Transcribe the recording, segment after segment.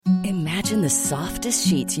Imagine the softest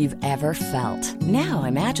sheets you've ever felt. Now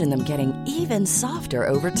imagine them getting even softer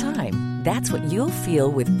over time. That's what you'll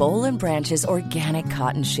feel with Boll & Branch's organic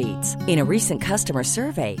cotton sheets. In a recent customer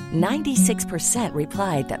survey, 96%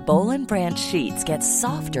 replied that Boll & Branch sheets get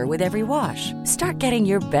softer with every wash. Start getting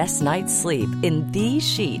your best night's sleep in these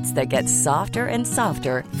sheets that get softer and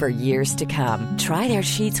softer for years to come. Try their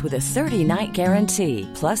sheets with a 30-night guarantee.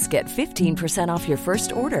 Plus, get 15% off your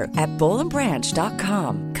first order at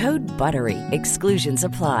bollandbranch.com. Code BUTTERY. Exclusions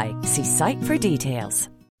apply. See site for details.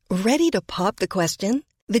 Ready to pop the question?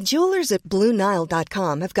 The jewelers at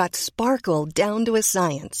BlueNile.com have got sparkle down to a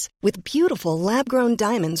science with beautiful lab-grown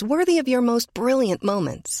diamonds worthy of your most brilliant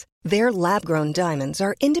moments. Their lab-grown diamonds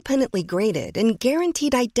are independently graded and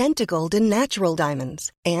guaranteed identical to natural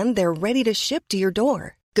diamonds, and they're ready to ship to your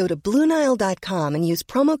door. Go to BlueNile.com and use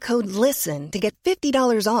promo code LISTEN to get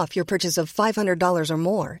 $50 off your purchase of $500 or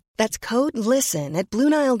more. That's code LISTEN at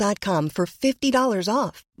BlueNile.com for $50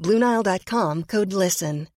 off. BlueNile.com, code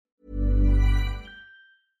LISTEN.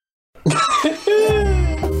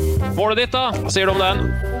 Målet ditt da, hva sier du om den?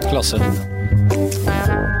 Klasse.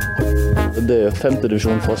 Det er 5.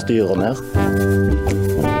 divisjon fra styret ned.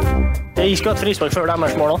 Jeg skal ha et frispark før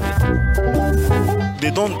deres mål da. They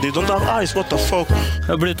don't have eyes, what the fuck?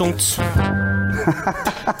 Det blir tungt.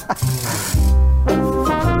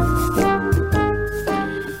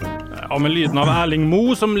 Ja, med lyden av Erling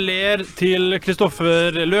Mo som ler til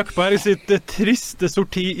Kristoffer Løkberg sitt triste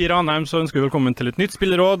sorti i Ranheim, så ønsker vi velkommen til et nytt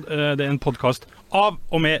spilleråd. Det er en podcast av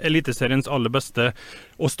og med Eliteseriens aller beste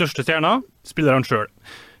og største stjerner, spilleren selv.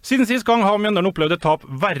 Siden sist gang har Mjøndalen opplevd et tap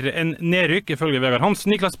verre enn nedrykk, ifølge Vegard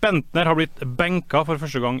Hansen. Niklas Bentner har blitt benka for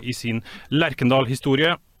første gang i sin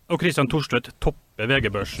Lerkendal-historie, og Christian Torstvedt topper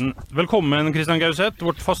VG-børsen. Velkommen, Christian Gauseth,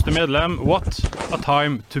 vårt faste medlem. What a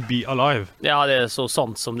time to be alive. Ja, det er så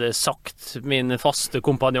sant som det er sagt, min faste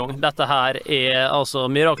kompanjong. Dette her er altså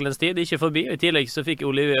mirakelens tid, ikke forbi. I tillegg så fikk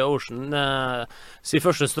Olivier Aarsen sin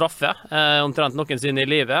første straffe, omtrent noensinne i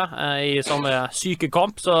livet, i samme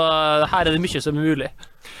sykekamp, så her er det mye som er mulig.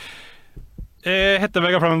 Jeg heter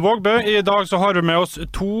Vegard Flammen Vågbø. I dag så har vi med oss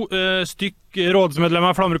 2 stykk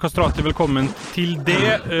rådsmedlemmer. Flammer Kastrati, velkommen til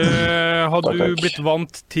det. Har du blitt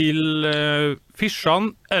vant til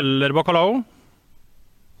fisjan eller bacalao?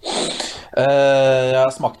 Jeg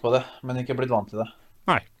har smakt på det, men ikke blitt vant til det.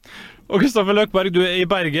 Nei. Og Kristoffer Løkberg, du er i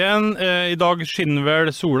Bergen. I dag skinner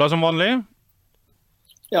vel sola som vanlig?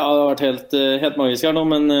 Ja, det har vært helt magisk her nå,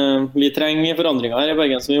 men vi trenger forandringer her i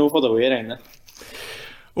Bergen, så vi må få det over i regnet.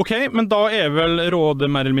 Ok, men da er vel rådet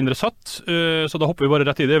mer eller mindre satt, så da hopper vi bare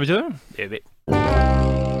rett i det, gjør vi ikke det? Det gjør vi.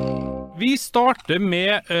 Vi starter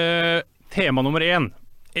med tema nummer 1.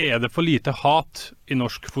 Er det for lite hat i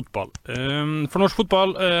norsk fotball? For norsk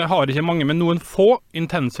fotball har ikke mange, men noen få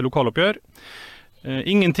intense lokaloppgjør.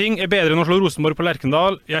 Ingenting er bedre enn å slå Rosenborg på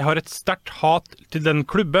Lerkendal. Jeg har et sterkt hat til den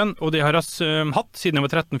klubben, og det har jeg hatt siden jeg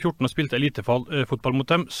var 13-14 og spilte elitefotball mot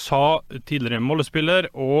dem, sa tidligere Molde-spiller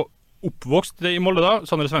og oppvokst i Molde da,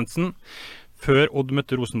 Sander Svendsen, før Odd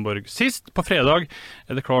møtte Rosenborg sist. På fredag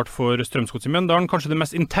er det klart for Strømsgods i Mjøndalen, kanskje det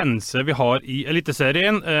mest intense vi har i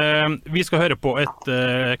Eliteserien. Vi skal høre på et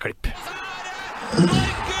klipp.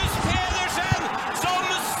 Markus Pedersen som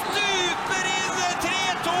stuper inn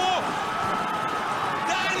 3-2.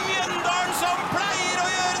 Det er Mjøndalen som pleier å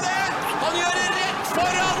gjøre det. Han gjør det rett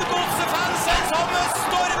foran godsefansen som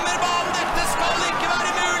stormer banen. Dette skal ikke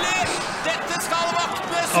være mulig. Dette skal vaktene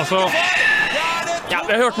Altså, ja,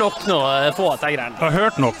 vi har hørt nok nå på at det er greiene. Jeg har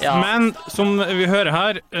hørt nok, ja. Men som vi hører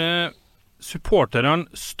her, supporterne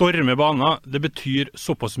stormer banen. Det betyr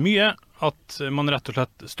såpass mye at man rett og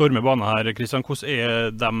slett stormer banen her. Kristian, hvordan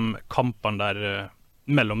er de kampene der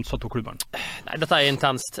mellom disse 2 klubbene? Nei, dette er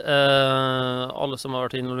intenst. Alle som har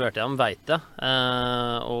vært involvert i dem vet det.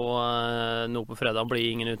 Og nå på fredag blir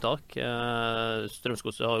ingen uttak.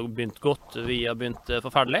 Strømsgodset har begynt godt, vi har begynt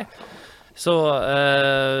forferdelig. Så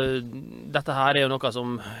dette her er jo noe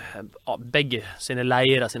som begge sine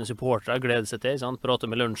leirer, sine supportere gleder seg til, sant? Prater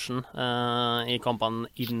med lunsjen i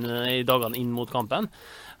dagene inn mot kampen.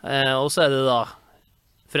 Og så er det da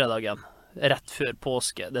fredagen, rett før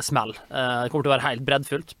påske, det smell. Det kommer til å være helt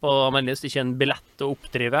breddfullt på Melnist, ikke en billett å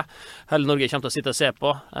oppdrive. Hele Norge kommer til å sitte og se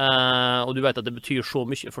på, og du vet at det betyr så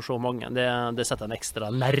mye for så mange. Det setter en ekstra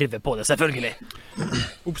nerve på det, selvfølgelig.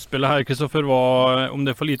 Oppspillet her, Kristoffer, var om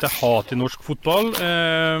det er for lite hat i norsk fotball.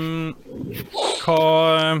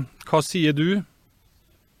 Hva sier du?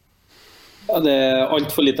 Ja, det er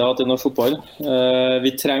alt for lite hat i norsk fotball.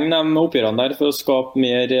 Vi trenger de oppgjørene der for å skape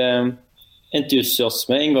mer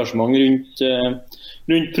entusiasme, engasjement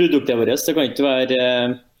rundt produktet vårt. Det kan ikke være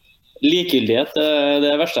likegyldighet, det er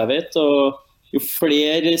det verste jeg vet. Og jo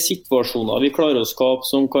flere situasjoner vi klarer å skape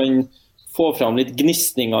som kan få fram litt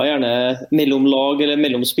gnistninger, gjerne mellom lag eller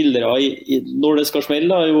mellom spillere når det skal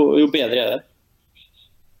smelle, jo bedre det.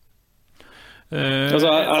 Altså,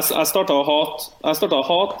 jeg startet å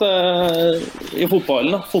hate i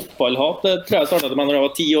fotballen. Fotballhat, det tror jeg startet med når jeg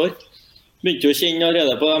var 10 år. Begynte å kjenne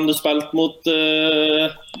allerede på dem du spilte mot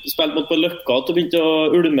på Løkka, og begynte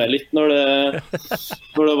å ulme litt når det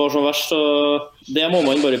var sånn verst. Så det må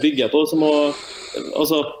man bare bygge på.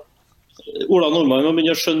 Ola Nordmann må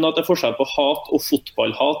begynne å skjønne at det er forskjell på hat og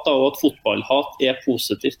fotballhat, og at fotballhat er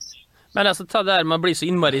positivt. Men altså, ta det her med å bli så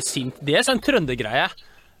innmari sint, det er sånn trøndergreie.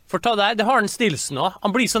 For ta det har han Stilsen også.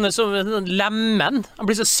 Han blir sånn lemmen. Han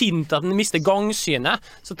blir så sint at han mister gangsynet.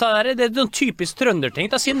 Så det er noen typisk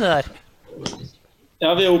trønderting, det sinnet der.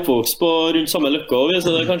 Ja, vi er oppvokst rundt samme Løkka,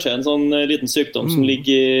 så det er kanskje en sånn liten sykdom som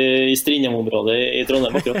ligger i Strindheim-området i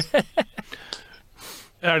Trondheim akkurat.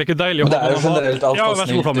 Er det ikke deilig å Men det er jo generelt alt for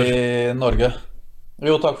snilt i Norge.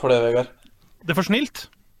 Jo, takk for det, Vegard. Det er for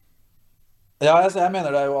snilt? Ja, jeg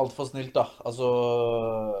mener det er jo alt for snilt, da. Altså...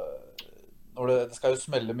 Det skal jo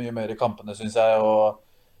smelle mye mer i kampene, synes jeg, og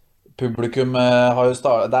publikum har jo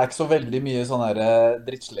startet. Det er ikke så veldig mye sånn her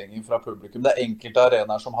drittslenging fra publikum. Det er enkelte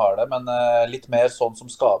arenaer som har det, men litt mer sånn som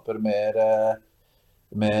skaper mer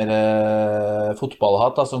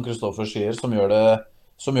fotballhat, da, som Kristoffer sier, som gjør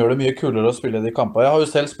det mye kulere å spille de kampene. Jeg har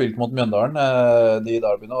jo selv spilt mot Mjøndalen, de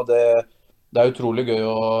derbyene, og det er utrolig gøy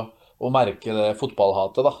å merke det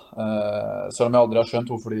fotballhatet, da. Selv om jeg aldri har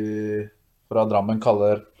skjønt hvorfor de fra Drammen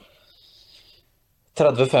kaller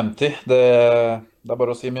 30-50, det er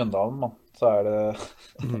bare å si Mjøndalen, man. Så er det...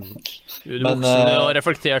 Du er voksen og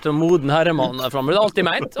reflektert og moden herremann der fremme. Du har alltid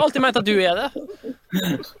ment at du er det.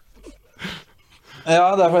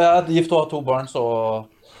 Ja, derfor jeg er gift og har 2 barn, så...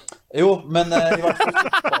 Jo, men i hvert fall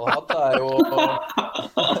fotballhatt er jo...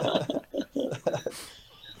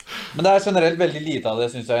 Men det er generelt veldig lite av det,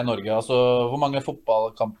 synes jeg, i Norge. Altså, hvor mange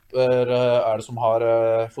fotballkamper er det som har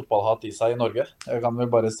fotballhatt i seg i Norge? Jeg kan vel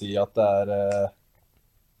bare si at det er...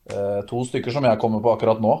 2 stykker som jeg kommer på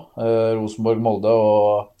akkurat nå. Rosenborg, Molde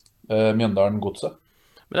og Mjøndalen Godset.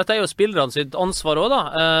 Men dette er jo spillerne sitt ansvar også, da.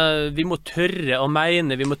 Vi må tørre å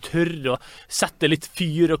mene, vi må tørre å sette litt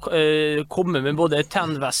fyr og komme med både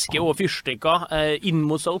tennvæske og fyrstikker inn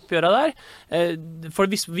mot seg oppgjøret der. For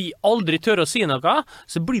hvis vi aldri tør å si noe,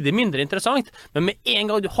 så blir det mindre interessant. Men med en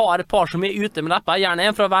gang du har et par som er ute med leppa, gjerne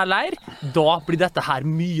en fra hver leir, da blir dette her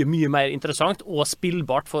mye, mye mer interessant og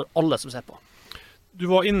spillbart for alle som ser på. Du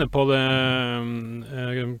var inne på det,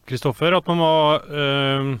 Kristoffer, at man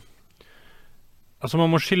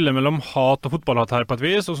må skille mellom hat og fotballhat her på et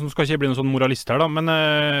vis, og så skal ikke jeg bli noen sånn moralist her da, men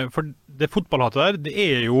for det fotballhatet der, det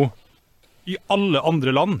er jo i alle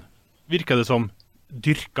andre land, virker det som,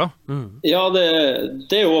 dyrka. Ja, det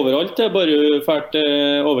er jo overalt. Det er bare fært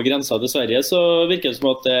over grensa til Sverige, så virker det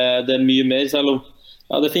som at det er mye mer, selv om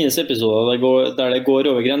det finnes episoder der det går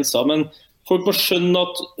over grensa, men folk må skjønne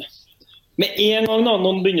at med en gang da,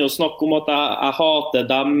 noen begynner å snakke om at jeg hater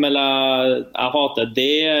dem, eller jeg hater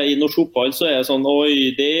det i norsk fotball, så er det sånn,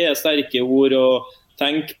 oi, det er sterke ord, og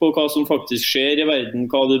tenk på hva som faktisk skjer i verden,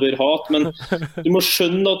 hva du bør hate, men du må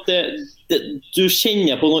skjønne at du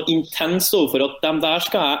kjenner på noe intenst overfor at dem der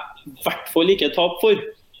skal jeg i hvert fall ikke tape for,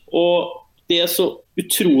 og det er så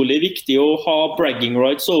utrolig viktig å ha bragging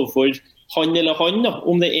rights overfor han eller han, da.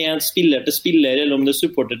 Om det er en spiller til spiller eller om det er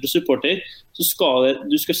supporter til supporter, så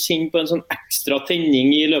du skal kjenne på en sånn ekstra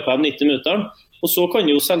tenning i løpet av 90 minutter. Og så kan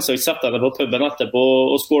du jo selvsagt sette deg på puben etterpå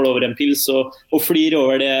og skåle over en pils og flire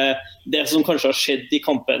over det som kanskje har skjedd i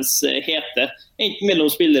kampens hete, enten mellom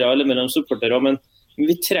spillere eller mellom supportere, men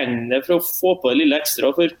vi trenger det for å få på det lille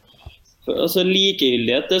ekstra, for altså,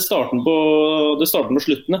 likegyldighet det er starten på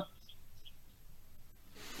slutten.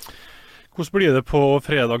 Hvordan blir det på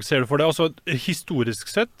fredag, ser du for det? Altså, historisk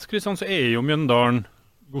sett, Kristian, så er jo Mjøndalen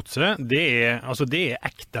Godset, det er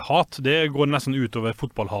ekte hat. Det går nesten utover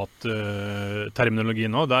fotballhat-terminologien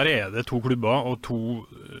nå. Der er det 2 klubber og 2,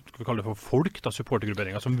 skal vi kalle det for folk, da,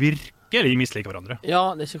 supportergrupperinger, som virkelig misliker hverandre.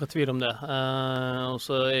 Ja, det er ikke noe tvil om det. Og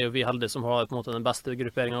så er jo vi heldige som har på en måte den beste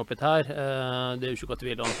grupperingen oppi her. Det er jo ikke noe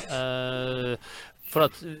tvil om. For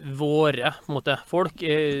at våre på en måte, folk,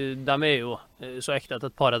 de er jo så ekte at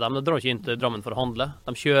et par av dem drar ikke inn til Drammen for å handle.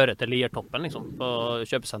 De kjører til Liertoppen liksom, på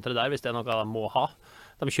kjøpesenteret der, hvis det er noe de må ha.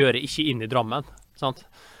 De kjører ikke inn i Drammen, sant?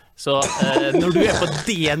 Så når du er på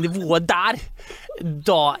det nivået der,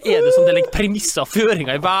 da er det som det legger premisser og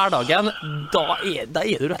føringer i hverdagen, da er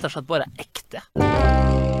du rett og slett bare ekte.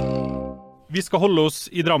 Vi skal holde oss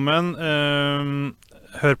i Drammen.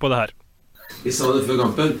 Hør på det her. Vi sa det før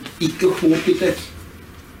kampen. Ikke håp i tek.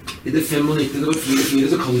 I det 95, det var 4-4,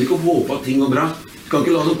 så kan vi ikke håpe at ting går bra. Vi kan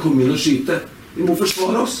ikke la dem komme inn og skyte. Vi må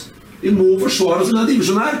forsvare oss. Vi må forsvare oss i denne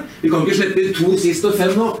divisjonen her. Vi kan ikke slippe inn 2 sist og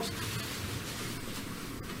 5 nå.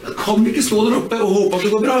 Da kan vi ikke stå der oppe og håpe at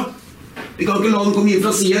det går bra. Vi kan ikke la dem komme inn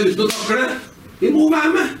fra siden uten å takle det. Vi må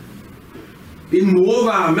være med. Vi må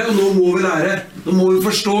være med, og nå må vi lære. Nå må vi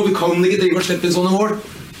forstå, vi kan ikke drive og slippe inn sånne mål.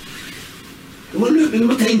 Vi må løpe, vi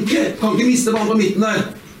må tenke. Vi kan ikke miste banen på midten der.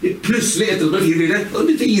 Plutselig etter at det ble 4 blir det. Da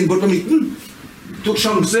begynte vi inn bort på midten. Tok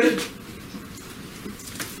sjanser.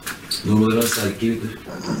 Nå må dere være sterke, vet du.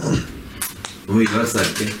 Nå må vi være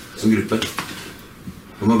sterke som gruppe.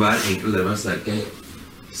 Nå må hver enkelt dere være sterke.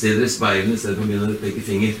 Se dere i speilene i stedet for å begynne å peke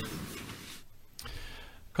finger.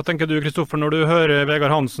 Hva tenker du, Kristoffer, når du hører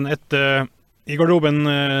Vegard Hansen i garderoben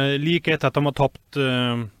like etter at de har tapt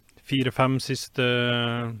 4-5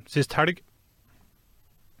 sist helg?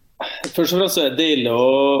 Først og fremst er det deilig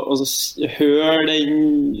å høre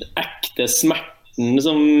den ekte smerten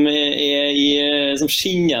som som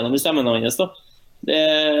skinner gjennom i stemmen hans. Da. Det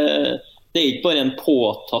er ikke bare en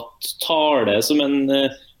påtatt tale som en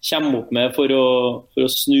kommer opp med for å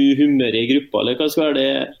snu humøret i gruppa, eller hva skal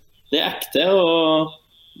være. Det er ekte, og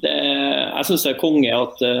jeg synes det er konge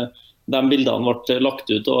at de bildene ble lagt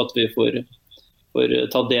ut, og at vi får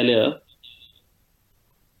ta del i det.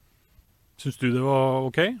 Synes du det var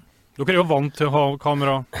ok? Dere er jo vant til å ha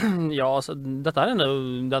kamera. Ja, altså, dette er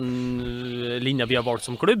den linja vi har valgt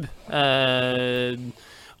som klubb.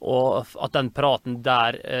 Og at den praten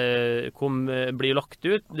der blir lagt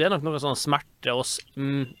ut, det er nok noe sånn smerte hos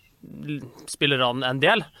spillerne en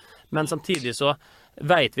del. Men samtidig så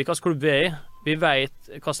vet vi hva klubb vi er i. Vi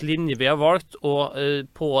vet hva linje vi har valgt, og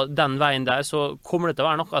på den veien der så kommer det til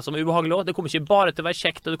å være noe som er ubehagelig også. Det kommer ikke bare til å være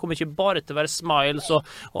kjekt, og det kommer ikke bare til å være smiles,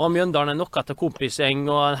 og Mjøndalen er noe til kompisgjeng,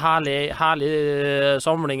 og en herlig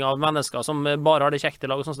samling av mennesker som bare har det kjekt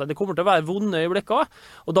i lag og sånt. Det kommer til å være vonde øyeblikker,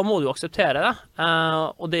 og da må du akseptere det,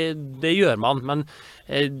 og det gjør man. Men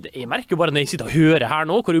jeg merker jo bare når jeg sitter og hører her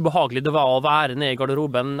nå, hvor ubehagelig det var å være nede i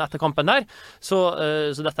garderoben etter kampen der, så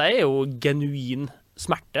dette er jo genuin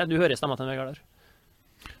smerte. Du hører stemmen til Vegard der.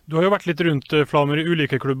 Du har jo vært litt rundt Flamer i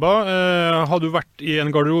ulike klubber. Har du vært i en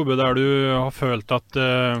garderobe der du har følt at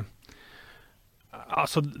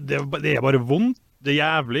altså, det er bare vondt, det er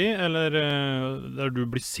jævlig, eller der du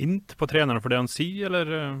blir sint på treneren for det han sier,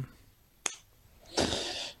 eller?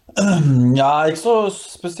 Ja, ikke så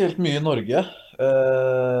spesielt mye i Norge,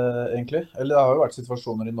 egentlig. Eller det har jo vært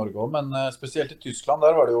situasjoner i Norge også, men spesielt i Tyskland,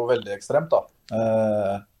 der var det jo veldig ekstremt da.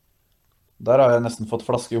 Der har jeg nesten fått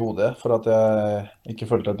flaske i hodet for at jeg ikke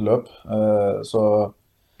følte et løp. Så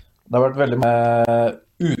det har vært veldig med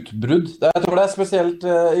utbrudd. Jeg tror det er spesielt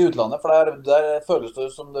i utlandet, for der føles det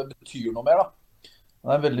som det betyr noe mer da.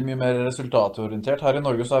 Det er veldig mye mer resultatorientert. Her i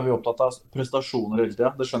Norge så er vi opptatt av prestasjoner hele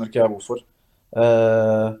tiden. Det skjønner ikke jeg hvorfor.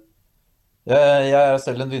 Jeg er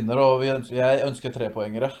selv en vinner, og jeg ønsker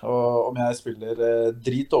 3-poengere. Og om jeg spiller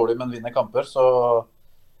dritdårlig, men vinner kamper, så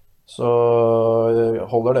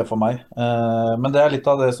holder det for meg. Men det er litt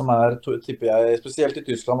av det som tipper jeg, spesielt i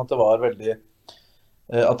Tyskland, at det var veldig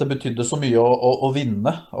at det betydde så mye å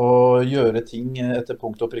vinne og gjøre ting etter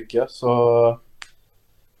punkt og prikke.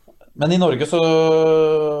 Men i Norge så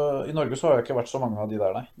har det ikke vært så mange av de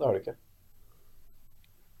der, nei. Det har det ikke.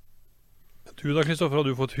 Du da, Kristoffer,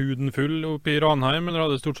 hadde du fått huden full oppe i Ranheim, eller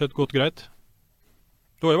hadde det stort sett gått greit?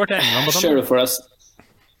 Du har jo vært i England. Ser du for deg?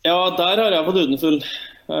 Ja, der har jeg fått huden full.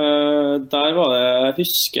 Der var det, jeg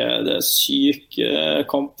husker det syk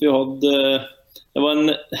kamp vi hadde.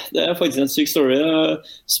 Det er faktisk en syk story. Jeg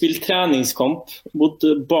spilte treningskamp mot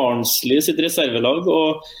Barnsley sitt reservelag,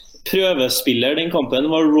 og prøvespiller den kampen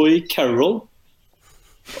var Roy Carroll.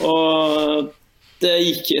 Og det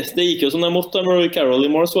gikk jo som det måtte med Roy Carroll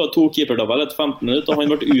i mål. Så var det 2 keepertabber etter 15 minutter, og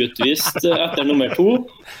han ble utvist etter nummer 2.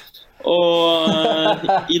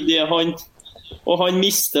 Og han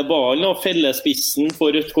mister ballen og feller spissen for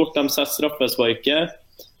rødt kort. De setter straffesparket.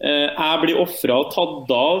 Jeg blir offret og tatt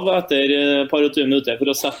av etter et par og 20 minutter for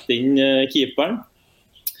å sette inn keeperen.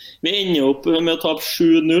 Vi ender opp med å tape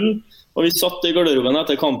 7-0, og vi satt i garderoben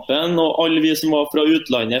etter kampen, og alle vi som var fra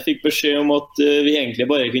utlandet fikk beskjed om at vi egentlig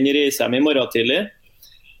bare kunne reise hjem i morgen tidlig.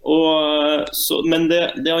 Men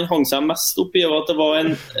det han hang seg mest opp i var at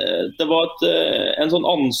det var en sånn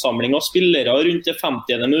ansamling av spillere rundt det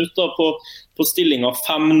 50. minutt på stillinga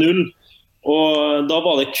 5-0. Og da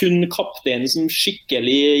var det kun kapteinen som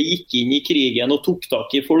skikkelig gikk inn i krigen og tok tak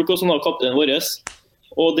i folk, og sånn var kapteinen vår.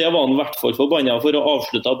 Og det var han i hvert fall forbannet for, å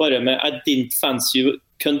avslutte bare med I didn't fancy you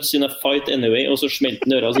cunts in a fight anyway, og så smelte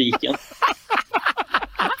han døra og så gikk igjen.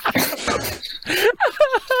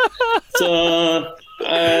 Så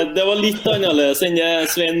Det var litt annerledes enn det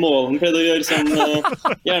Svein Målen pleide å gjøre, som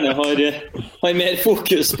gjerne har mer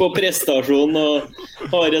fokus på prestasjon og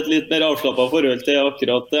har et litt mer avslappet forhold til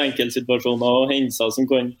akkurat enkeltsituasjoner og hendelser som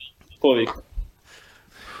kan påvirke.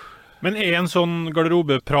 Men en sånn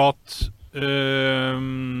garderobeprat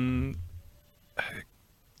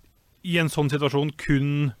i en sånn situasjon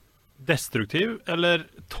kun destruktiv, eller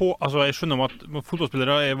altså jeg skjønner om at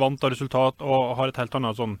fotballspillere vant av resultat og har et helt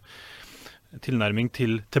annet sånn tilnærming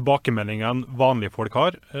til tilbakemeldingene vanlige folk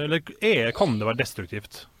har, eller kan det være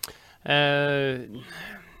destruktivt?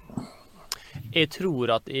 Jeg tror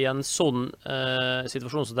at i en sånn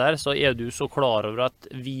situasjon som der, så du så klar over at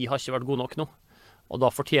vi har ikke vært gode nok nå. Og da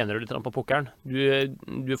fortjener du litt på pukkelen.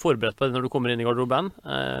 Du forberedt på det når du kommer inn i garderoben.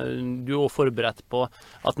 Du også forberedt på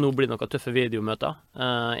at nå blir det noen tøffe videomøter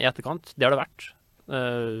i etterkant. Det har det vært.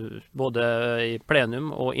 Både i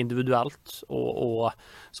plenum og individuelt, og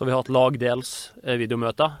så har vi hatt lagdels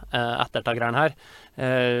videomøter etter dette greiene her.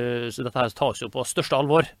 Så dette her tas jo på største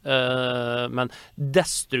alvor. Men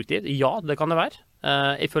destruktivt, ja, det kan det være.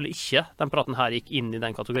 Jeg føler ikke den praten her gikk inn i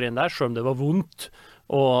den kategorien der, selv om det var vondt,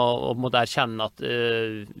 og måtte erkjenne at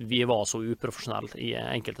vi var så uprofesjonelle i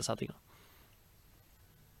enkelte settinger.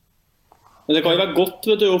 Men det kan jo være godt,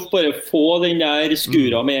 vet du, å bare få den der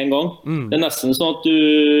skura med en gang. Det nesten sånn at du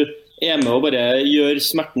med å bare gjøre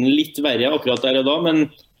smerten litt verre akkurat der og da,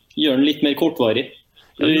 men gjør den litt mer kortvarig.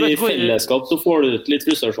 I fellesskap så får du ut litt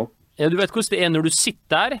frustrasjon. Ja, du vet hvordan det når du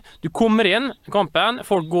sitter der, du kommer inn i kampen,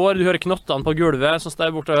 folk går, du hører knottene på gulvet som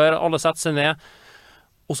står bortover, alle setter seg ned,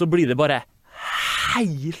 og så blir det bare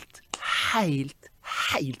helt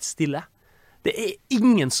stille. Det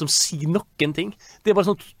ingen som sier noen ting. Det bare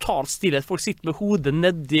sånn total stillhet. Folk sitter med hodet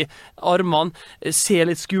nedi armene, ser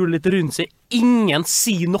litt skule litt rundt seg. Ingen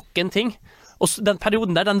sier noen ting. Og den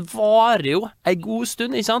perioden der, den varer jo en god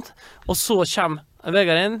stund, ikke sant? Og så kommer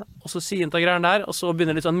Vegard inn, og så sier han til greiene der, og så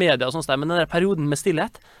begynner litt sånn media og sånt der. Men den der perioden med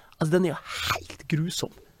stillhet, altså den jo helt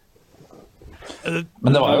grusom.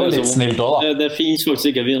 Men det var jo litt snilt også, da. Det finnes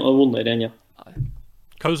faktisk ikke vondere enn, ja.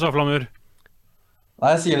 Hva du sa, Flamur? Nei,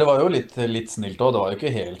 jeg sier det var jo litt snilt også. Det var jo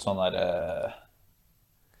ikke helt sånn der...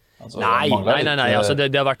 Altså, nei. Altså,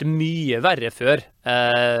 det har vært mye verre før.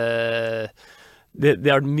 Det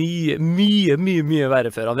har vært mye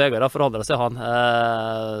verre før. Vegard har forandret seg, han.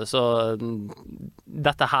 Så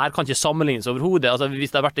dette her kan ikke sammenlignes overhodet. Altså,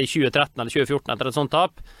 hvis det har vært i 2013 eller 2014 etter et sånt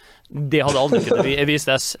tap, det hadde aldri kunnet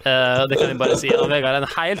vises. Det kan jeg bare si. Vegard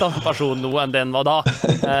en helt annen person nå enn den var da.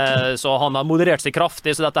 Så han har moderert seg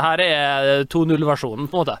kraftig, så dette her 2.0-versjonen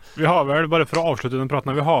på en måte. Vi har vel, bare for å avslutte den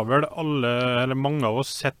praten, vi har vel alle, eller mange av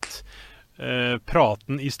oss sett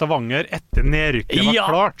praten i Stavanger etter nedrykket var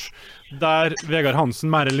klart, der Vegard Hansen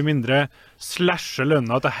mer eller mindre slasher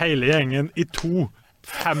lønna til hele gjengen i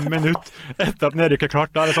 5 minutter etter at nedrykket er klart.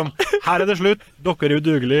 Da det sånn, her det slutt, dere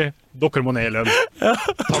udugelige, dere må ned i lønn.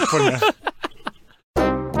 Takk for det.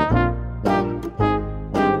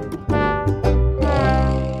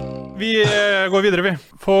 Vi går videre, vi.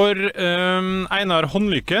 For Einar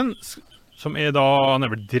Håndlykken, som da, han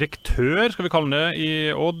vel direktør, skal vi kalle det, i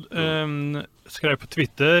Odd, skrev på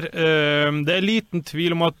Twitter, det liten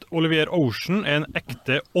tvil om at Olivier Ocean en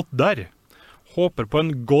ekte odder. Håper på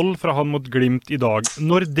en goal fra han mot Glimt i dag.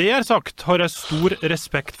 Når det sagt, har jeg stor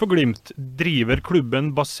respekt for Glimt. Driver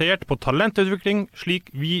klubben basert på talentutvikling, slik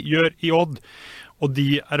vi gjør i Odd, og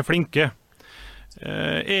de flinke.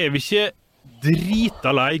 Vi ikke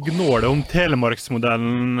drita lei gnålet om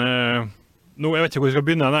Telemarksmodellen nå? Jeg vet ikke hvor vi skal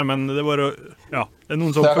begynne der, men det var ja, det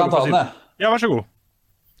noen som... Jeg kan ta den, jeg. Ja, vær så god.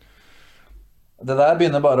 Det der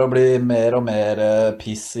begynner bare å bli mer og mer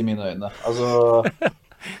piss i mine øyne. Altså,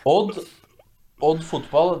 Odd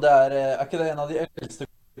fotball, det ikke det en av de eldste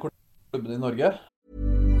klubbene i Norge?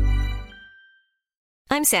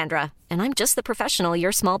 I'm Sandra, and I'm just the professional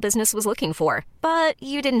your small business was looking for. But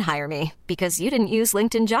you didn't hire me, because you didn't use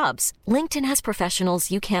LinkedIn Jobs. LinkedIn has professionals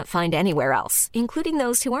you can't find anywhere else, including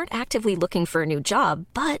those who aren't actively looking for a new job,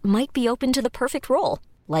 but might be open to the perfect role,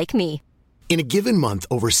 like me. In a given month,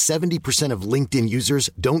 over 70% of LinkedIn users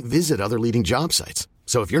don't visit other leading job sites.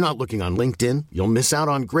 So if you're not looking on LinkedIn, you'll miss out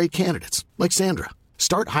on great candidates, like Sandra.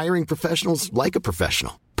 Start hiring professionals like a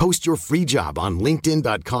professional. Post your free job on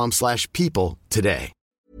linkedin.com/people today.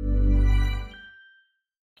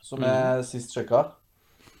 Som jeg sist sjekket.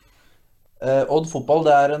 Odd fotball,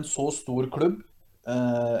 det en så stor klubb.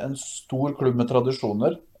 En stor klubb med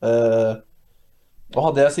tradisjoner. Og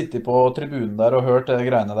hadde jeg sittet på tribunen der og hørt det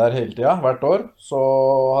greiene der hele tiden, hvert år, så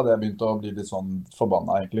hadde jeg begynt å bli litt sånn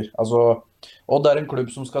forbannet, egentlig. Altså, Odd en klubb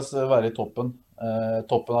som skal være i toppen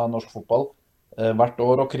av norsk fotball hvert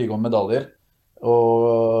år og krige om medaljer.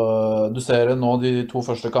 Og du ser nå de 2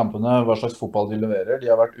 første kampene, hva slags fotball de leverer. De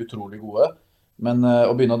har vært utrolig gode. Men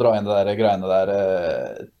å begynne å dra inn det der greiene der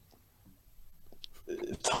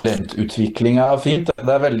talentutvikling fint.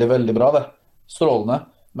 Det veldig, veldig bra, det. Strålende.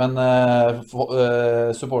 Men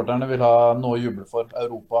supporterne vil ha noe å juble for.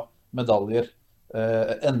 Europa, medaljer,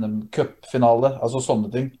 NM-cupfinale, altså sånne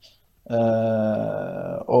ting.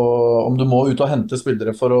 Og om du må ut og hente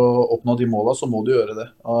spillere for å oppnå de målene, så må du gjøre det.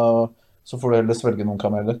 Så får du heller svelge noen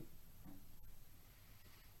kameler.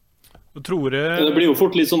 Det blir jo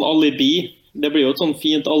fort litt sånn alibi. Det blir jo et sånn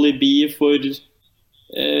fint alibi for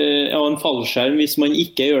en fallskjerm hvis man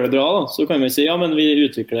ikke gjør det bra. Da. Så kan vi si ja, men vi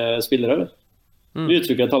utvikler spillere. Vi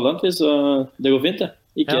utvikler talent, så det går fint. Det.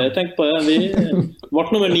 Ikke tenk på det. Vi ble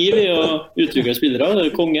nummer 9 vi og utvikler spillere.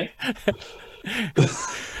 Det konge.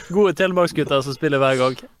 Gode telemarksgutter som spiller hver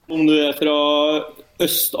gang. Om du fra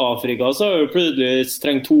Øst-Afrika, så har du plutselig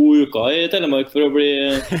trengt 2 uker i Telemark for å bli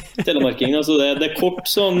telemarking. Altså det er kort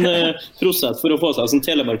sånn prosess for å få seg sånn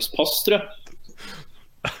telemarkspass, tror jeg.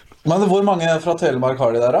 Men hvor mange fra Telemark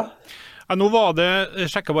har de der, da? Ja, nå var det,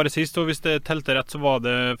 jeg sjekket bare sist, og hvis det telte rett, så var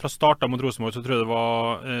det fra starten mot Rosenborg, så tror jeg det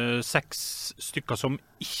var 6 stykker som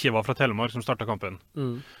ikke var fra Telemark som startet kampen.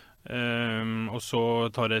 Og så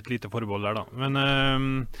tar jeg et lite forbehold der da.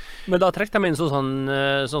 Men da trekker de inn sånn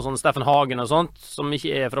Steffen Hagen og sånt, som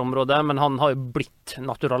ikke er fra området, men han har jo blitt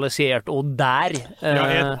naturalisert og der.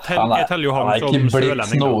 Jeg teller jo han som ikke blitt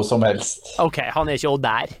sørlending, noe som helst. Ok, han er ikke og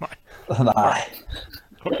der. Nei.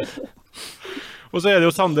 Og så er det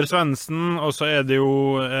jo Sander Svendsen, og så er det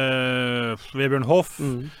jo Vebjørn Hoff,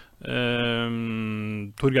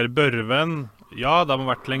 Torgeir Børven. Ja, de har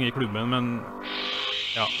vært lenge i klubben, men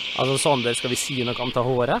ja. Altså Sander, skal vi si noe om ta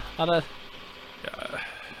håret, eller? Ja,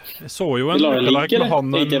 jeg så jo en lookalike med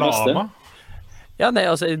han og en lama. Ja, nei,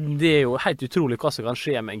 altså, det er jo helt utrolig hva som kan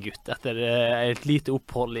skje med en gutt etter et lite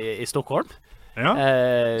opphold i Stockholm. Ja.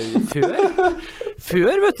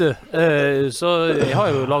 Før, vet du, så jeg har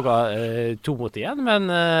jo laget 2 mot 1, men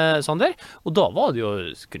Sander, og da var det jo,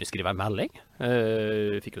 kunne skrive en melding,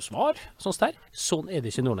 fikk jo svar, sånn er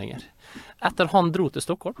det ikke nå lenger. Etter han dro til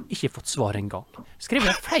Stockholm, ikke fått svar en gang. Skrev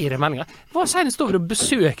jeg flere meldinger. Var senest over og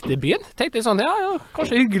besøkte byen. Tenkte jeg sånn, ja,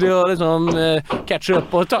 kanskje hyggelig å liksom catche up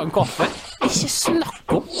og ta en kaffe. Ikke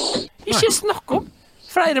snakk om.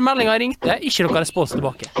 Flere meldinger ringte, ikke noe respons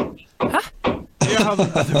tilbake. Hæ? Ja, han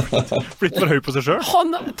blitt for høy på seg selv.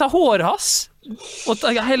 Han tar håret hans, og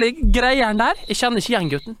hele greien der, jeg kjenner ikke igjen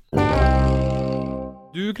gutten.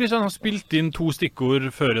 Du, Kristian, har spilt inn 2 stikkord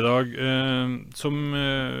før i dag, som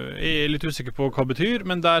jeg er litt usikker på hva betyr,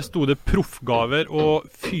 men der stod det proffgaver og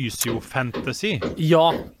fysiofantasy.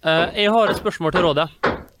 Ja, jeg har et spørsmål til rådet.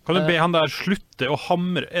 Kan du be han der slutte å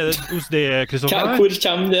hamre? Er det hos det, Kristoffer? Hvor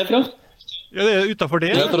kommer det fra? Ja, det er utenfor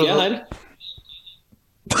det.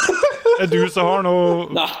 Er du som har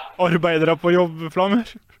noen arbeidere på jobb, Flammer?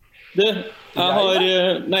 Jeg har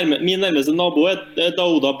min nærmeste nabo er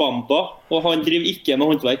Dauda Bamba, og han driver ikke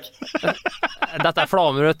med håndverk. Dette er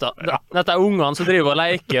Flammer, vet du. Dette er ungene som driver og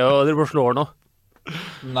leker og driver og slår nå.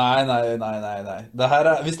 Nei.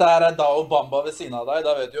 Hvis det her er Dao Bamba ved siden av deg,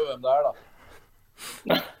 da vet du jo hvem det er, da.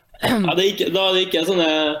 Ja, da er det ikke sånne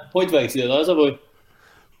håndverkslyder, så får.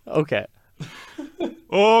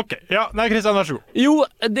 Ok, ja, nei, Kristian, vær så god. Jo,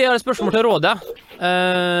 det er et spørsmål til rådet,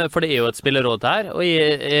 for det er jo et spilleråd her, og jeg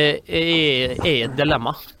er i et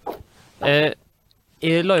dilemma.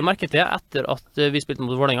 Jeg la jo merke til etter at vi spilte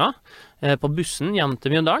mot Vålerenga, på bussen hjem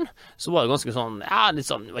til Mjøndalen, så var det ganske sånn, litt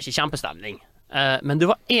sånn, det var ikke kjempestemning. Men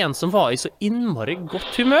det var en som var i så innmari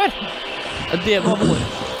godt humør. Det var vår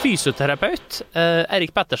fysioterapeut,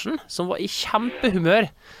 Erik Pettersen, som var i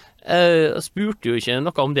kjempehumør. Spurte jo ikke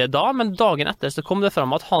noe om det da, men dagen etter så kom det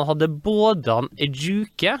frem at han hadde både han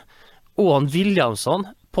Ejuke og han Williamson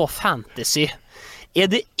på Fantasy. Er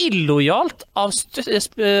det illojalt av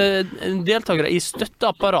deltakere i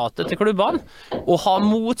støtteapparatet til klubbene å ha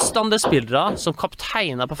motstanderspillere som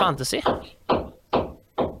kapteiner på Fantasy?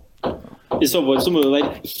 I så fall så må du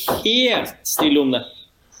være helt stille om det.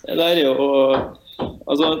 Det er jo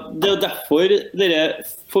det er jo derfor dere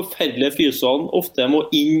forferdelige fysioene ofte må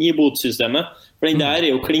inn i botsystemet, for den der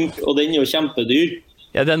er jo klink, og den er jo kjempedyr.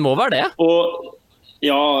 Ja, den må være det. Og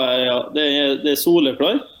ja, det er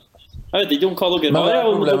soleklar. Jeg vet ikke om hva dere har,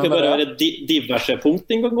 om dere bare har et diverse punkt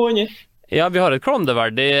den kan gå inn i. Ja, vi har et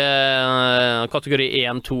krondeverdig kategori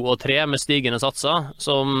 1, 2 og 3 med stigende satser,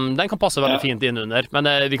 som den kan passe veldig fint inn under, men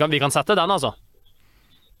vi kan sette den, altså.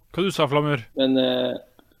 Hva du sa, Flammer? Men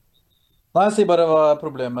Nei, si bare hva er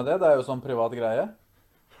problemet med det. Det er jo sånn privat greie.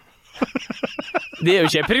 Det jo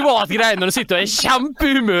ikke privat greie når du sitter og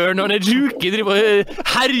kjempehumør når en juke driver og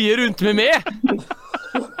herjer rundt med meg.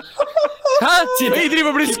 Hæ? Jeg driver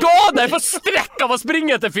og blir skadet, jeg får strekk av å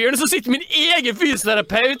springe etter fyren, så sitter min egen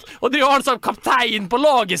fysioterapeut og driver han som kaptein på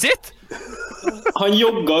laget sitt. Han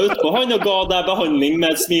jogga utpå, han og ga deg behandling med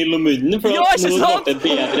et smil om munnen, for at nå var det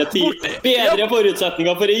bedre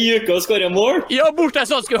forutsetninger for en uke å skåre mål. Ja, bort der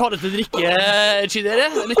sånn, skal vi ha det til å drikke, Chidere?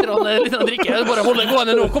 Litt å drikke, bare holde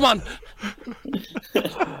gående nå, kom an.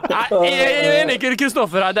 Nei, jeg er enig ikke,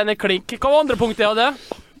 Kristoffer, den klink. Hva var andre punktet jeg hadde?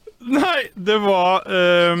 Nei, det var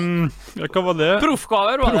hva var det?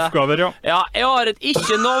 Proffgaver, var det? Proffgaver, ja. Ja, jeg har en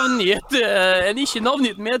ikke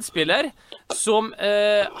navngitt medspiller som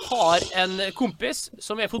har en kompis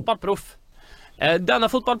som er fotballproff. Denne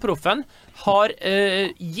fotballproffen har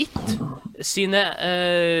gitt sine,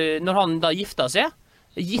 når han da giftet seg,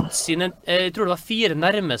 gitt sine, jeg tror det var 4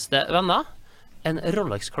 nærmeste venner, en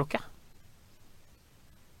Rolex-klokke.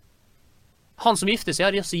 Han som gifter seg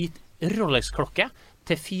har også gitt Rolex-klokke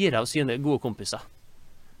til 4 av sine gode kompiser.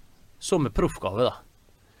 Som er proffgave, da.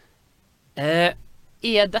 Er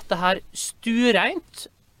dette her stuereint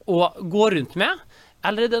å gå rundt med,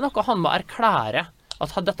 eller er det noe han må erklære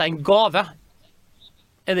at dette er en gave?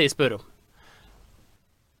 Er det jeg spør om.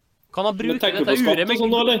 Kan han bruke dette uret med...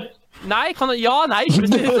 Sånn, eller? Nei, nei, ikke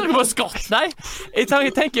på skatt, nei. Jeg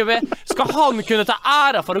tenker med, skal han kunne ta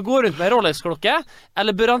æra for å gå rundt med en Rolex-klokke,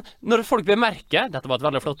 eller bør han, når folk bemerker, dette var et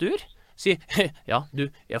veldig flott ur, si, ja,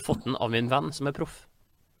 du, jeg har fått den av min venn som er proff.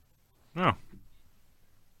 Ja.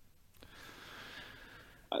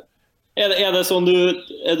 Er det sånn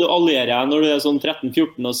er du allierer deg når du er sånn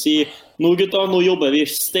 13-14 og sier, nå gutta, nå jobber vi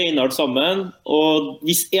steinhardt sammen, og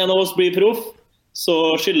hvis en av oss blir proff, så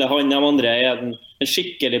skylder han de andre en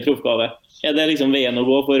skikkelig proffgave. Er det liksom veien å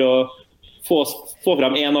gå for å få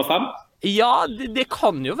frem 1 av 5? Ja, det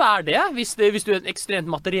kan jo være det. Hvis du er en ekstremt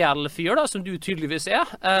materiell fyr, da, som du tydeligvis er,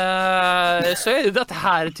 så er jo dette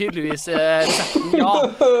her tydeligvis resepten, ja.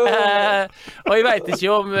 Og jeg vet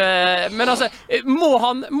ikke om... men altså, må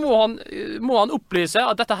han opplyse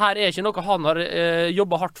at dette her er ikke noe han har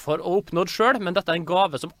jobbet hardt for og oppnådd selv, men dette er en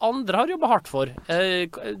gave som andre har jobbet hardt for?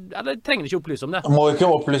 Eller trenger ikke opplyse om det? Må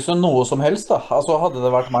ikke opplyse noe som helst, da. Altså, hadde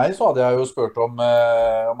det vært meg, så hadde jeg jo spurt om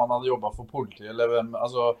han hadde jobbet for politiet, eller hvem...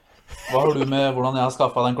 Altså, hva har du med hvordan jeg har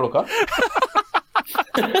skaffet den klokka?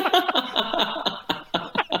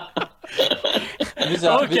 Hvis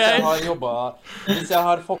jeg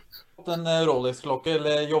har fått en Rolex-klokke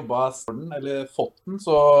eller jobbet for den, eller fått den,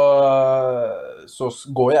 så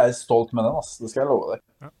går jeg stolt med den, ass. Det skal jeg love deg.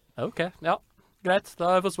 Ja. Ok, ja. Greit, da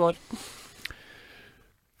har jeg fått svar.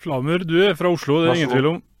 Flamur, du er fra Oslo, det er ingen tvil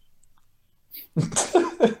om.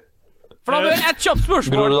 Flamur, et kjapt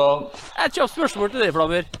spørsmål. Et kjapt spørsmål til deg,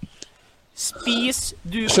 Flamur. Spis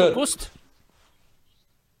du frokost?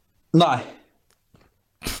 Nei.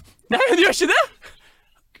 Nei, du gjør ikke det?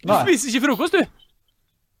 Du spiser ikke frokost, du?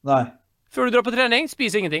 Nei. Før du drar på trening,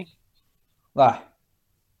 spiser ingenting? Nei.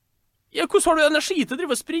 Ja, hvordan har du energi til å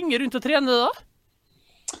drive og springe rundt og trene da?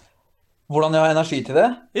 Hvordan jeg har energi til det?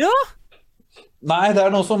 Ja. Nei, det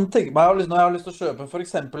er noe som tenker meg, når jeg har lyst til å kjøpe for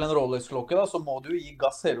eksempel en Rolex-klokke da, så må du gi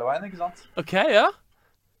gass hele veien, ikke sant? Ok, ja.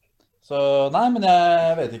 Så, nei, men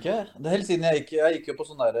jeg vet ikke. Det er helt siden jeg gikk jo på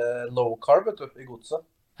sånn der low carb, vet du, i godset.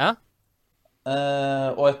 Ja.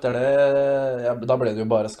 Og etter det, da ble det jo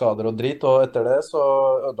bare skader og drit, og etter det så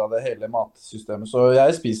ødela det hele matsystemet. Så jeg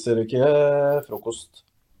spiser ikke frokost.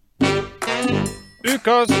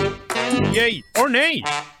 Ukas yay or nei?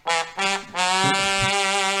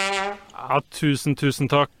 Ja, tusen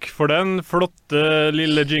takk for den flotte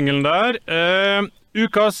lille jinglen der.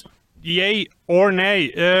 Ukas yay or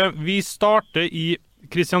nei. Vi starter i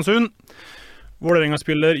Kristiansund.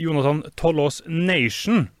 Vålerenga-spiller Jonathan Tollås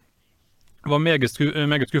Nation var meget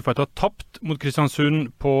skuffet etter å ha tapt mot Kristiansund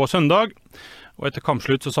på søndag. Og etter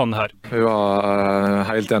kampslutt så sa han det her. Vi var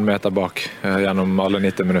helt 1 meter bak gjennom alle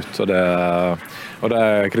 90 minutter. Og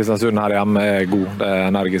Kristiansund her hjemme er god. Det er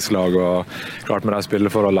energisk lag. Og klart med de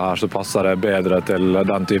spilleforholdene her så passer det bedre til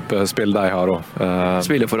den type spill de har også.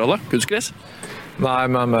 Spilleforholdet? Kunstgress? Nei,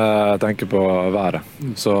 men vi tenker på været.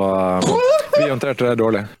 Så vi håndterte det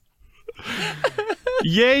dårlig.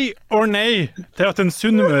 Yay or nei til at en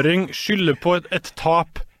sunnmøring skylder på et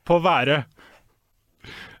tap på været?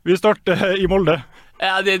 Vi starter i Molde.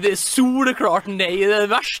 Ja, det er soleklart nei. Det er det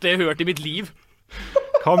verste jeg har hørt i mitt liv.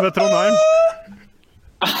 Hva med Trondheim?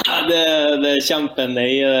 Det er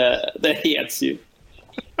kjempenei. Det er helt sykt.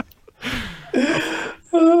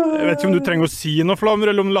 Jeg vet ikke om du trenger å si noe, Flammer,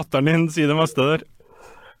 eller om latteren din sier det meste der.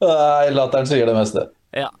 Nei, latteren sier det meste.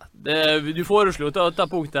 Ja, du foreslo å ta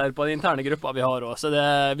punkt her på den interne gruppa vi har også, så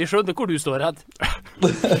vi skjønner hvor du står her.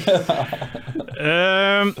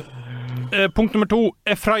 Punkt nummer 2.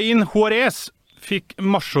 Efrain Juarez fikk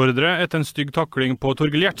marsjordre etter en stygg takling på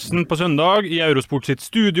Torgill Gjertsen på søndag i Eurosport sitt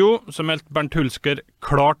studio, som meldte Bernt Hulsker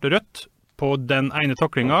klart rødt på den ene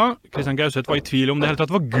taklinga. Kristian Gauseth var i tvil om det hele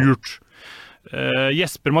tatt var gult.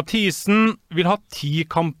 Jesper Mathisen vil ha 10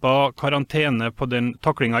 kamper karantene på den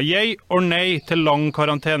taklinga. Yay or nei til lang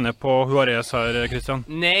karantene på Juarez her, Kristian?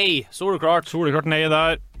 Nei, soleklart. Soleklart nei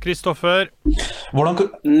der. Kristoffer?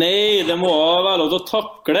 Nei, det må være lov til å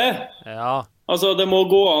takle. Ja. Altså, det må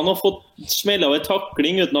gå an å få smelle av en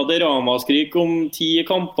takling uten at det ramaskrik om 10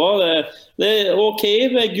 kamper. Det ok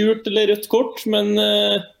med gult eller rødt kort, men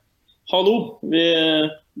hallo,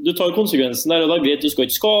 du tar konsekvensen der, og da er greit, du skal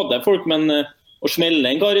ikke skade folk, men å smelle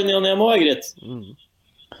en kar inn i og ned må være greit.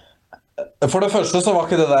 For det første så var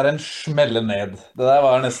ikke det der en smelle ned. Det der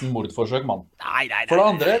var nesten mordforsøk, mann. Nei. For det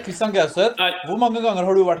andre, Kristian Gauseth, hvor mange ganger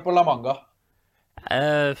har du vært på La Manga?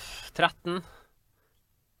 13.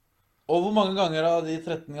 Og hvor mange ganger av de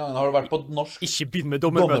 13 gangene har du vært på et norsk Ikke begynn med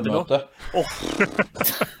dommermøte nå.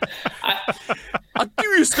 At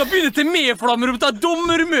du skal begynne til medflammer om til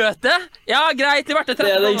dommermøte? Ja, greit, det har vært 13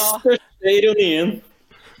 ganger. Det er den største ironien.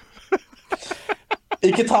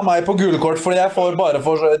 Ikke ta meg på gule kort, fordi jeg får bare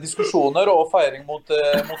for diskusjoner og feiring mot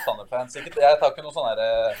motstanderfans. Jeg tar ikke noe sånn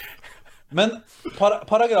her... Men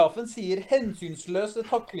paragrafen sier hensynsløse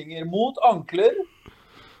taklinger mot ankler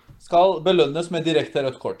skal belønnes med direkte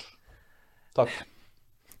rødt kort. Takk.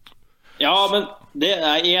 Ja, men det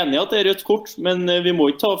er jeg enig i at det er rødt kort, men vi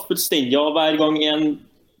må ikke ta fullstendig av hver gang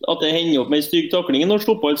at det hender opp med en stygg takling. I norsk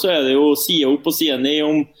fotball så er det jo side opp og side ned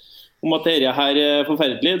om at dette her er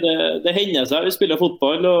forferdelig. Det hender seg, vi spiller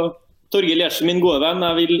fotball, og Torgill Gjertsen, min gode venn,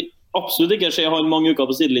 jeg vil absolutt ikke se han mange uker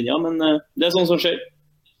på sidelinja, men det er sånn som skjer.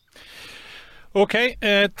 Ok,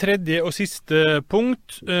 tredje og siste punkt.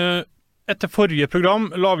 Etter forrige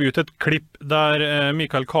program la vi ut et klipp der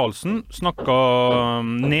Mikael Karlsen snakket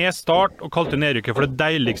ned Start og kalte nedrykket for det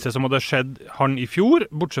deiligste som hadde skjedd han i fjor,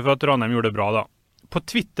 bortsett fra at Ranheim gjorde det bra da. På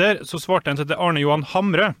Twitter så svarte en til Arne Johan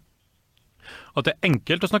Hamre at det er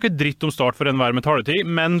enkelt å snakke dritt om Start for enhver med taletid,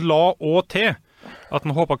 men la også til at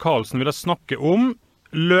han håper Karlsen ville snakke om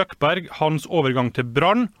Løkberg, hans overgang til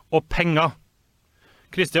Brann og penger.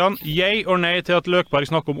 Kristian, yay or nei til at Løkberg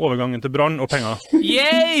snakker om overgangen til Brann og penger?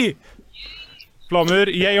 Yay!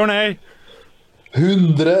 Flamur, yay or nei?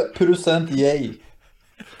 100% yay.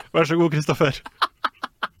 Vær så god, Kristoffer.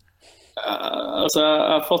 Altså,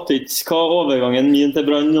 jeg fatter ikke hva overgangen min til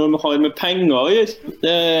Brann har med penger å gjøre.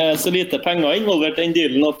 Det er så lite penger involvert i den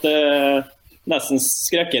dealen at det nesten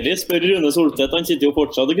skrekkelig. Spør Rune Soltvedt, han sitter jo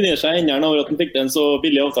fortsatt og gnir seg i hendene over at han fikk en så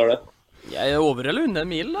billig avtale. Jeg er over eller under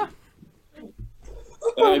en mil da?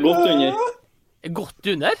 Godt under. Godt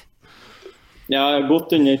under? Ja,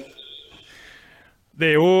 godt under. Det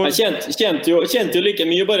er jo... Jeg kjente jo like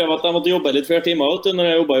mye bare av at jeg måtte jobbe litt flere timer når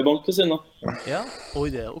jeg jobbet i bank på siden. Ja, oi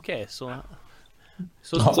det, ok, så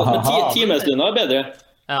timeslønna er bedre.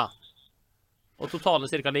 Ja. Og totalen er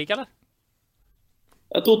cirka lik, eller?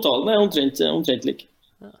 Ja, totalen er omtrent lik.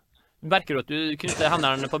 Ja. Merker du at du knytter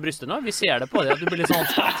hendene på brystet nå? Vi ser det på deg, at du blir litt sånn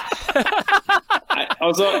anspent. Nei,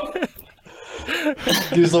 altså...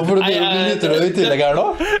 Kristoffer, du lytter du i tillegg her nå?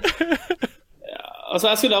 Altså,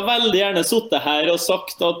 jeg skulle ha veldig gjerne suttet her og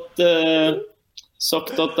sagt at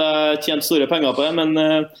jeg tjente store penger på det, men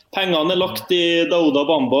pengene er lagt i Dauda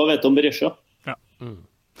Bamba og vet om Berisha. Ja.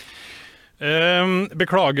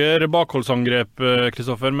 Beklager bakholdsangrep,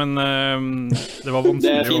 Kristoffer, men det var vanskelig.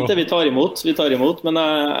 Det er fint det, vi tar imot, men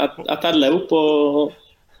jeg teller opp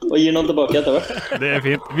og gir noen tilbake etter hvert. Det er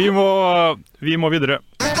fint. Vi må videre.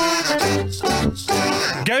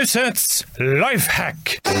 Gauseths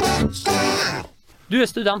lifehack. Du er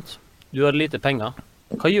student, du har lite penger.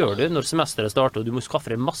 Hva gjør du når semesteret starter og du må skaffe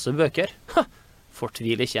deg masse bøker?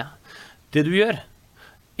 Fortvil ikke. Det du gjør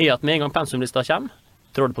er at med en gang pensumlista kommer,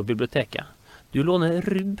 drar du på biblioteket. Du låner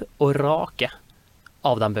rubb og rake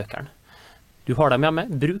av de bøkene. Du har dem hjemme,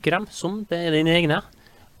 bruker dem som det er dine egne,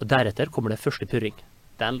 og deretter kommer det første purring.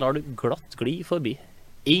 Den lar du glatt gli forbi.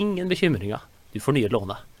 Ingen bekymringer. Du fornyer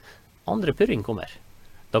lånet. Andre purring kommer.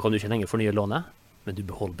 Da kan du ikke lenger fornye lånet, men du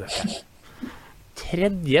beholder bøkene.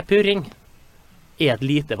 Tredje purring er et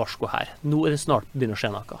lite varsko her. Nå er det snart begynner å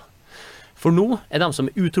skje noe. For nå er de som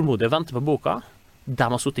er utålmodige og venter på boka, de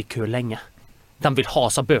har suttet i kø lenge. De vil ha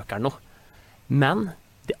seg bøkene nå. Men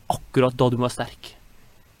det er akkurat da du må være sterk.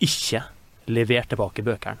 Ikke lever tilbake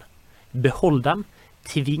bøkene. Behold dem,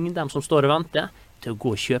 tving dem som står og venter, til å gå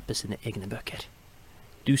og kjøpe sine egne bøker.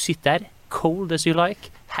 Du sitter cold as you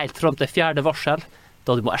like, helt frem til 4. varsel. Da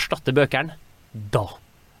da du må erstatte bøkene, da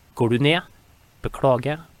går du ned,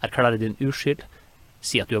 beklager, erklærer din uskyld,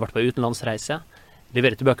 sier at du har vært på utenlandsreise,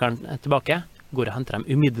 leverer til bøkene tilbake, går og henter dem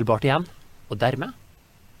umiddelbart igjen, og dermed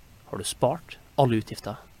har du spart alle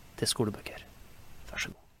utgifter til skolebøker. Vær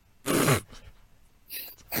så god.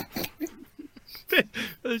 Det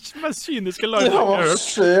er ikke mest kyniske live. Ja, hva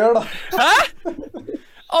skjer da? Hæ?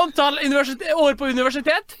 Antall år på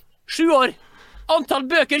universitet? 7 år. Antall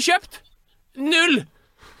bøker kjøpt? 0.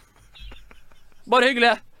 Bare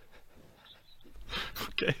hyggelig.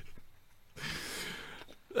 Ok.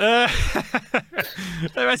 Jeg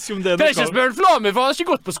vet ikke om det er ikke Bjørn Flamer, for han har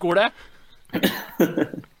ikke gått på skole.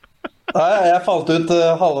 Nei, jeg falt ut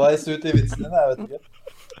halvveis ut i vitsen din, jeg vet ikke.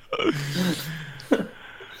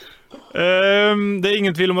 Det er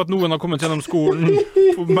ingen tvil om at noen har kommet gjennom skolen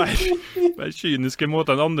på mer kyniske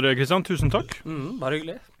måter enn andre, Kristian. Tusen takk. Bare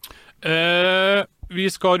hyggelig. Vi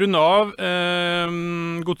skal runde av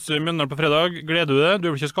Godset Mjøndalen på fredag. Gleder du deg? Du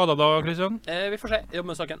er vel ikke skadet da, Kristian? Vi får se. Jobber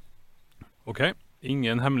med saken. Ok.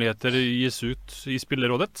 Ingen hemmeligheter gis ut i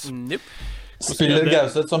spillerrådet? Nope. Spiller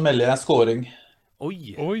Gauseth, så melder jeg scoring.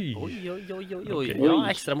 Oi. Okay. Ja,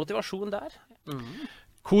 ekstra motivasjon der.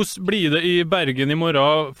 Hvordan blir det i Bergen i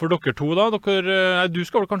morgen for dere to da? Du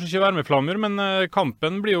skal vel kanskje ikke være med, Flammer, men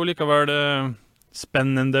kampen blir jo likevel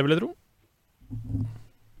spennende, vil jeg tro.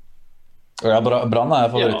 Ja, Brann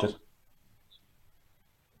er favoritter.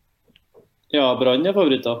 Ja, Brann er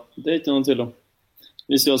favoritter. Det er ikke noen tvil om.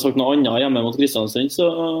 Hvis vi hadde sagt noe annet hjemme mot Kristiansund, så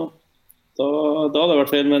da hadde det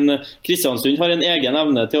vært feil. Men Kristiansund har en egen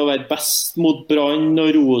evne til å være best mot Brann og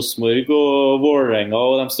Rosenborg og Vålerenga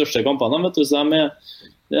og de største kampene. Vet du. Så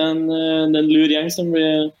det er en lur gjeng som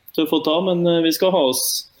blir tøff å ta, men vi skal ha oss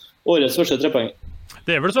årets første 3 poeng.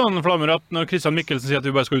 Det er vel sånn, Flammer, at når Kristian Mikkelsen sier at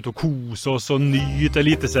vi bare skal ut og kose oss og nyte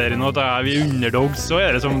eliteserien, og at vi er underdogs, så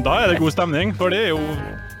er det sånn, da er det god stemning, for det er jo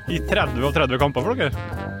i 30 kamper for dere.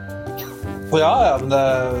 Ja, men det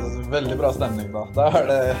er veldig bra stemning da. Da er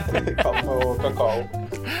det kaffe og kakao.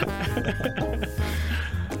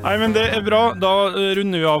 Nei, men det er bra. Da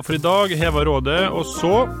runder vi av for i dag, hever rådet, og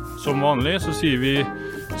så, som vanlig, så sier vi,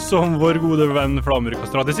 som vår gode venn Flammer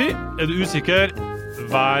Kastrati sier, er du usikker,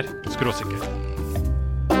 vær skråsikker.